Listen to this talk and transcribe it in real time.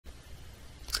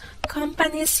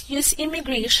Companies use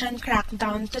immigration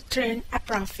crackdown to turn a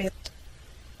profit.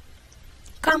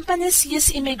 Companies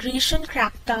use immigration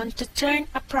crackdown to turn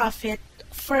a profit.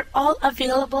 For all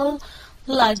available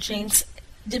lodgings,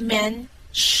 the men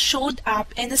showed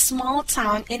up in a small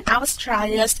town in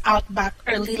Australia's outback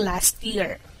early last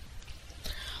year.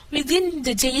 Within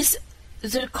the days,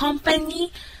 their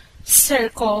company,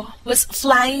 Serco, was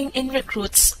flying in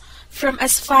recruits from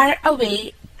as far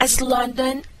away as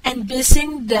London and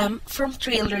busing them from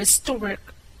trailers to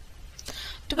work.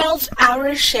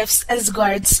 12-hour shifts as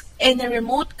guards in a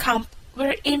remote camp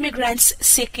where immigrants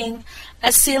seeking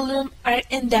asylum are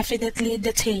indefinitely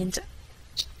detained.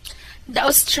 The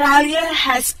Australia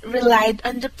has relied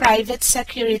on the private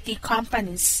security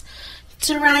companies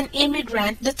to run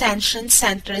immigrant detention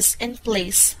centers in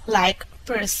places like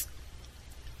Perth.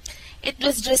 It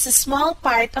was just a small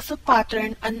part of a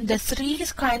pattern on the 3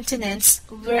 continents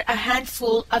where a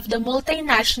handful of the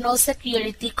multinational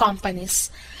security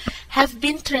companies have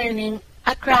been turning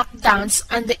crackdowns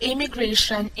on the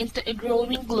immigration into a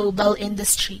growing global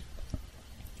industry.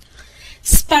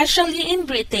 Especially in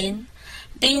Britain,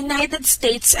 the United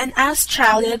States and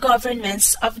Australia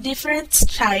governments of different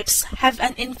stripes have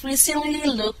an increasingly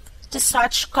looked to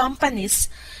such companies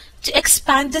to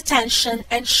expand detention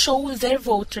and show their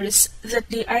voters that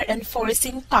they are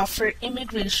enforcing tougher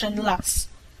immigration laws.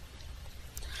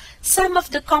 Some of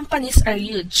the companies are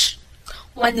huge.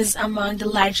 One is among the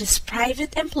largest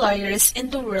private employers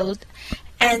in the world,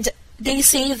 and they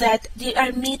say that they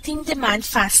are meeting demand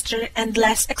faster and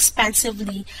less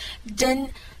expensively than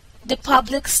the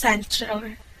public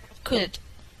sector could.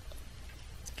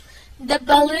 The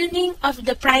ballooning of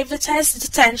the privatized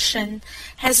detention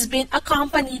has been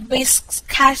accompanied by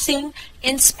scathing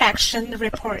inspection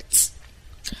reports,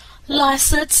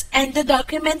 lawsuits, and the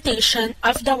documentation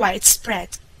of the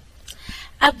widespread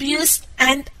abuse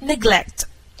and neglect,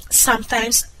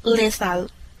 sometimes lethal.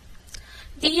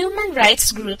 The human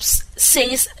rights groups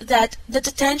says that the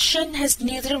detention has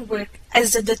neither worked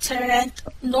as a deterrent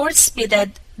nor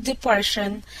speeded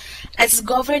deportation as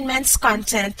government's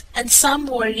content, and some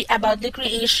worry about the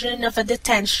creation of a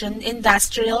detention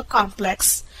industrial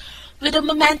complex with a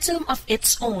momentum of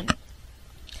its own.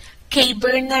 Kay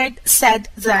Bernard said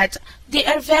that they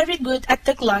are very good at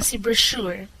the glossy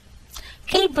brochure.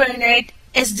 Kay Bernard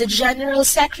is the General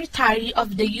Secretary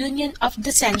of the Union of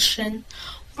Detention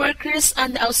Workers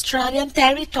on the Australian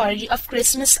territory of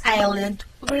Christmas Island,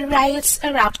 where riots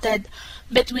erupted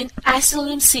between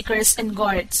asylum seekers and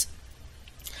guards.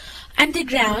 On the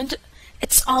ground,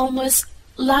 it's almost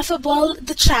laughable,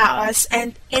 the chaos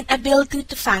and inability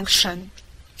to function.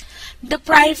 The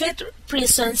private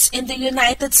prisons in the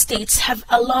United States have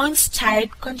a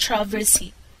long-starred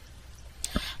controversy.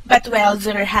 But while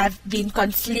there have been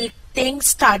conflicting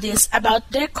studies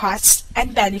about their costs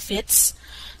and benefits,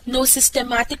 no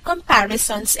systematic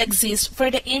comparisons exist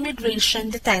for the immigration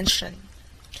detention.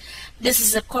 This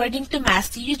is according to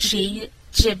Matthew J.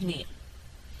 Gibney,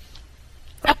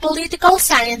 a political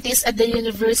scientist at the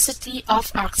University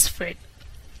of Oxford,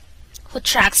 who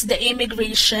tracks the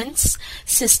immigration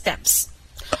systems.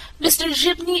 Mr.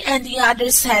 Gibney and the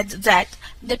others said that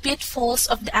the pitfalls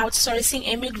of the outsourcing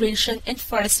immigration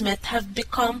enforcement have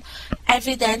become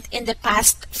evident in the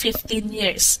past 15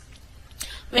 years.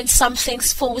 When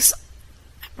something's falls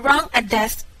wrong, a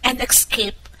death and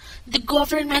escape, the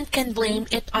government can blame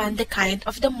it on the kind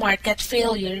of the market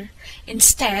failure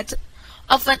instead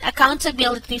of an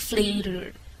accountability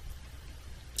failure.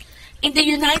 In the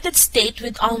United States,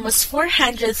 with almost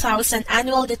 400,000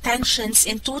 annual detentions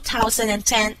in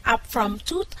 2010, up from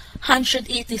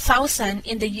 280,000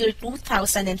 in the year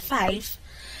 2005,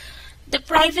 the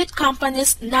private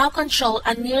companies now control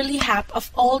nearly half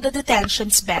of all the detention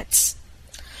beds,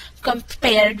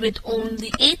 compared with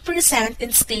only 8%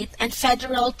 in state and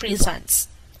federal prisons.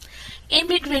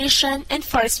 Immigration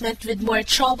enforcement with more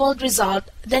troubled result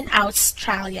than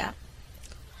Australia.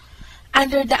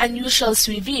 Under the unusual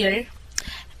severe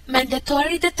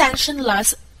mandatory detention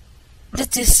laws,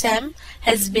 the system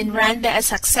has been run by a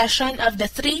succession of the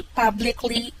 3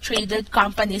 publicly traded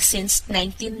companies since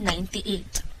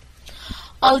 1998.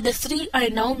 All the 3 are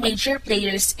now major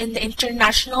players in the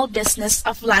international business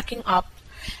of locking up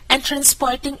and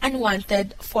transporting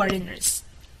unwanted foreigners.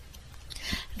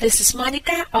 This is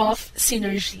Monica of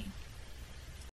Synergy.